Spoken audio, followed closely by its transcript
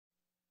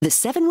The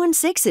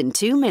 716 in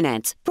 2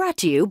 minutes, brought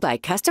to you by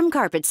Custom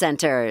Carpet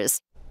Centers.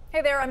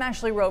 Hey there, I'm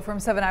Ashley Rowe from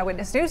 7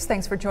 Eyewitness News.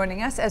 Thanks for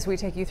joining us as we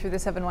take you through the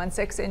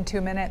 716 in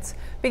 2 minutes.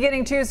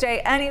 Beginning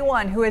Tuesday,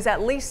 anyone who is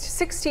at least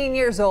 16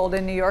 years old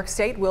in New York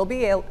State will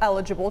be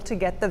eligible to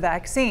get the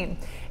vaccine.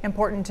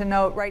 Important to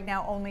note, right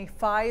now only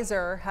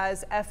Pfizer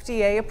has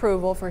FDA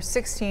approval for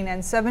 16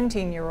 and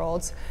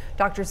 17-year-olds.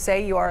 Doctors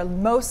say you are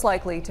most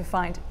likely to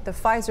find the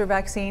Pfizer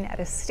vaccine at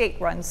a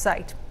state-run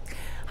site.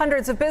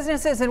 Hundreds of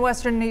businesses in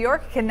western New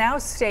York can now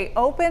stay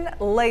open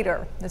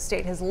later. The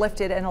state has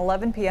lifted an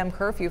 11 p.m.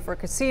 curfew for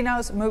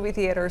casinos, movie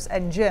theaters,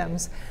 and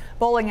gyms.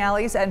 Bowling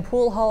alleys and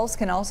pool halls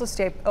can also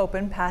stay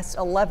open past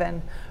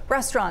 11.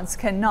 Restaurants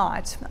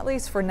cannot, at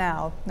least for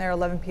now. Their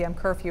 11 p.m.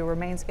 curfew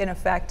remains in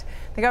effect.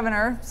 The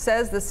governor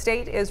says the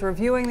state is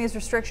reviewing these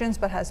restrictions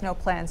but has no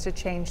plans to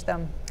change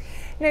them.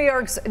 New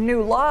York's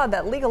new law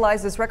that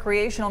legalizes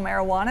recreational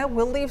marijuana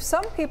will leave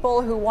some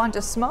people who want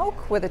to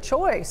smoke with a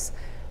choice.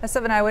 A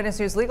 7 Eyewitness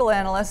News legal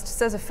analyst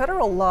says a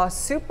federal law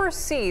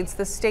supersedes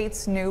the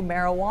state's new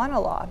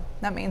marijuana law.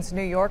 That means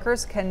New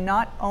Yorkers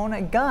cannot own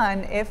a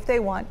gun if they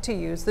want to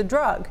use the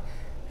drug.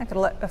 That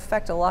could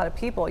affect a lot of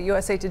people.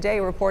 USA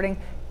Today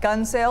reporting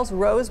gun sales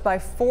rose by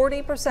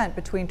 40%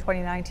 between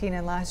 2019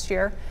 and last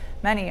year.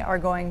 Many are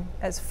going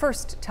as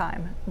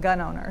first-time gun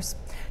owners.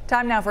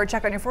 Time now for a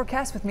check on your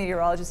forecast with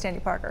meteorologist Andy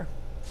Parker.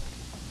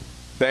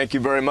 Thank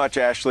you very much,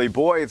 Ashley.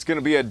 Boy, it's going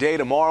to be a day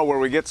tomorrow where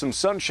we get some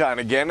sunshine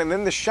again, and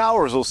then the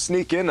showers will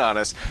sneak in on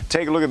us.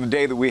 Take a look at the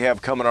day that we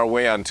have coming our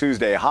way on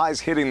Tuesday. Highs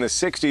hitting the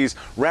 60s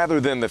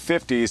rather than the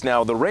 50s.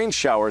 Now, the rain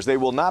showers, they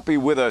will not be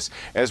with us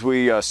as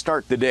we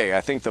start the day.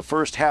 I think the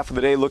first half of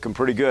the day looking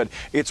pretty good.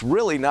 It's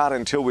really not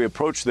until we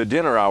approach the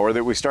dinner hour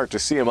that we start to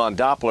see them on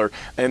Doppler,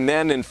 and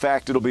then, in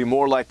fact, it'll be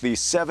more like the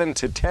 7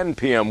 to 10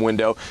 p.m.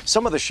 window.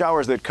 Some of the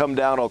showers that come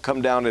down will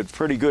come down at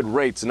pretty good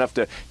rates, enough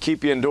to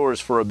keep you indoors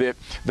for a bit.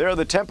 There are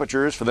the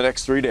temperatures for the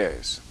next 3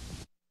 days.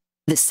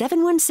 The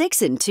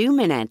 716 in 2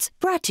 minutes,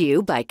 brought to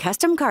you by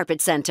Custom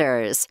Carpet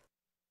Centers.